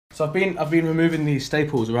So I've been removing these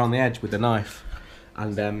staples around the edge with the knife,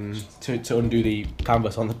 and to undo the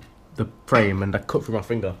canvas on the frame, and I cut through my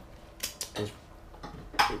finger.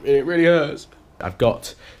 It really hurts. I've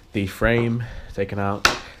got the frame taken out,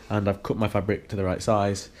 and I've cut my fabric to the right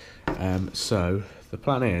size. So the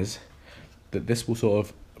plan is that this will sort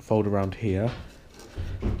of fold around here,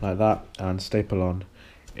 like that, and staple on.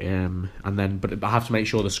 But I have to make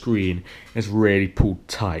sure the screen is really pulled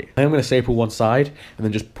tight. I'm going to staple one side and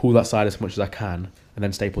then just pull that side as much as I can, and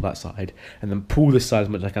then staple that side, and then pull this side as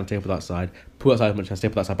much as I can, staple that side, pull that side as much as I can,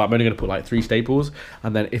 staple that side. But I'm only going to put like 3 staples,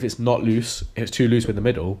 and then if it's not loose, if it's too loose in the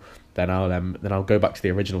middle, then I'll go back to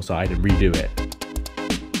the original side and redo it.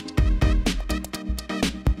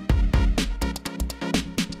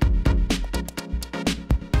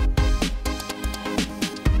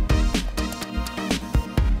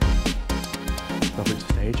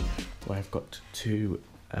 Where I've got to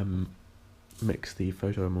mix the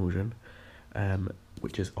photo emulsion,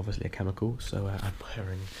 which is obviously a chemical. So I'm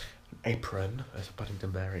wearing an apron, as a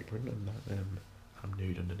Paddington Bear apron, and I'm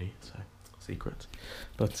nude underneath, so secret.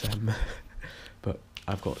 But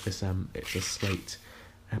I've got this. It's a slate.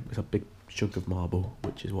 It's a big chunk of marble,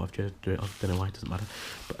 which is what I've chosen to do it on. I don't know why, it doesn't matter.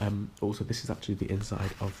 But also this is actually the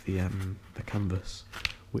inside of the canvas,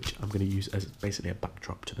 which I'm going to use as basically a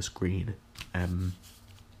backdrop to the screen.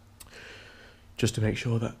 Just to make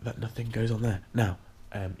sure that nothing goes on there. Now,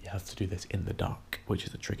 you have to do this in the dark, which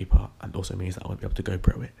is the tricky part, and also means that I won't be able to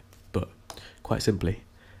GoPro it. But quite simply,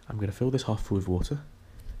 I'm going to fill this half full with water,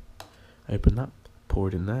 open that, pour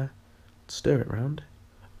it in there, stir it round,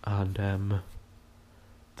 and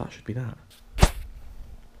that should be that.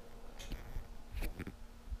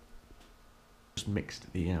 Just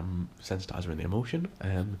mixed the sensitizer and the emulsion,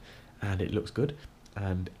 and it looks good.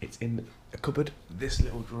 And it's in a cupboard, this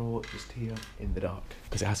little drawer just here in the dark,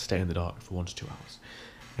 because it has to stay in the dark for 1 to 2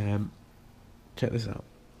 hours. Check this out.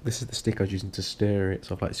 This is the stick I was using to stir it,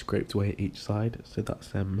 so I've like scraped away each side. So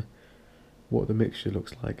that's what the mixture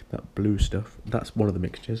looks like. That blue stuff, that's one of the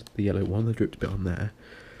mixtures, the yellow one. I dripped a bit on there,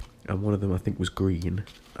 and one of them I think was green,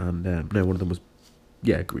 and no, one of them was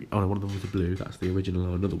green. Oh no, one of them was the blue. That's the original,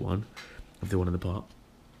 or another one of the one in the pot.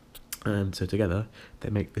 And so together they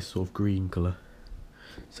make this sort of green colour.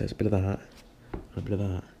 So it's a bit of that, and a bit of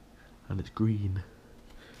that, and it's green.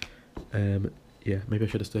 Yeah, maybe I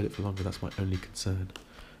should have stirred it for longer, that's my only concern.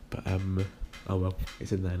 But, oh well,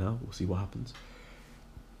 it's in there now, we'll see what happens.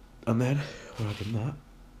 And then, when I've done that,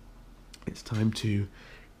 it's time to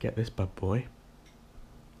get this bad boy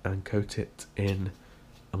and coat it in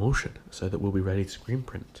emulsion, so that we'll be ready to screen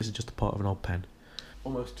print. This is just a part of an old pen.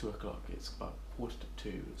 Almost 2 o'clock, it's about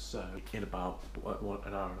 1:45, so in about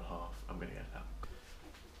an hour and a half, I'm going to get it out.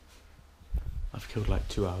 I've killed like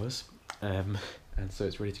 2 hours, and so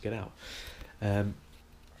it's ready to get out.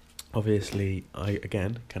 Obviously, I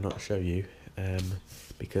again cannot show you,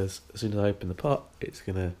 because as soon as I open the pot, it's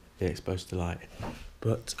gonna be exposed to light.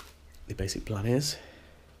 But the basic plan is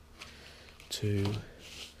to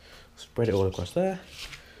spread it all across there,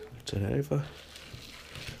 turn it over,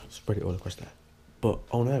 spread it all across there. But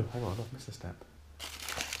oh no, hang on, I've missed a step.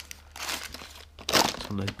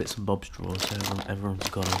 Some of those bits and bobs drawers, everyone's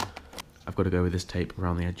got them. I've got to go with this tape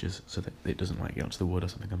around the edges so that it doesn't like get onto the wood or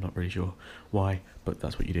something. I'm not really sure why, but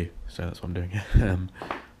that's what you do, so that's what I'm doing.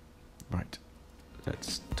 Right,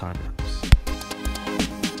 let's time lapse.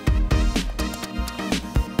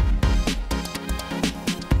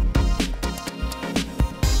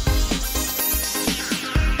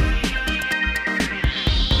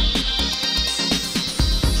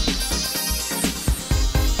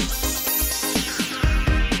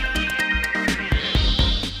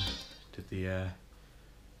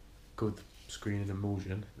 Good screen and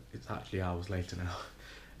emulsion. It's actually hours later now.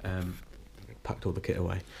 Packed all the kit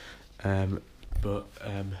away, but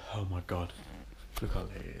oh my god, look how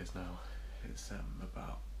late it is now. It's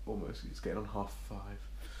about almost, it's getting on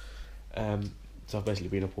 5:30. So I've basically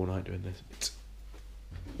been up all night doing this. It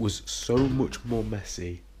was so much more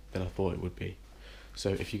messy than I thought it would be. So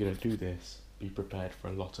if you're gonna do this, be prepared for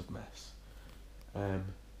a lot of mess.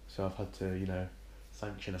 So I've had to, you know,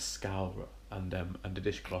 sanction a scour and a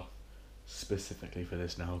dishcloth specifically for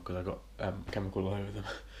this now, because I got chemical all over them.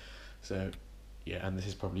 So yeah, and this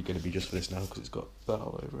is probably going to be just for this now because it's got that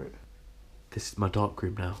all over it. This is my dark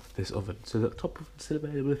room now, this oven. So the top oven is still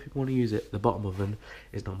available if you want to use it. The bottom oven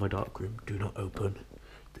is not my dark room. Do not open.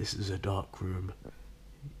 This is a dark room.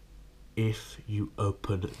 If you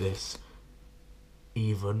open this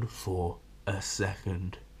even for a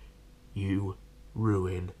second, you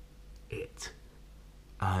ruin it,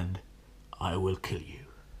 and I will kill you.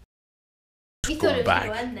 You thought it was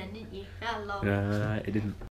going to end then, didn't you? How long? No, it didn't.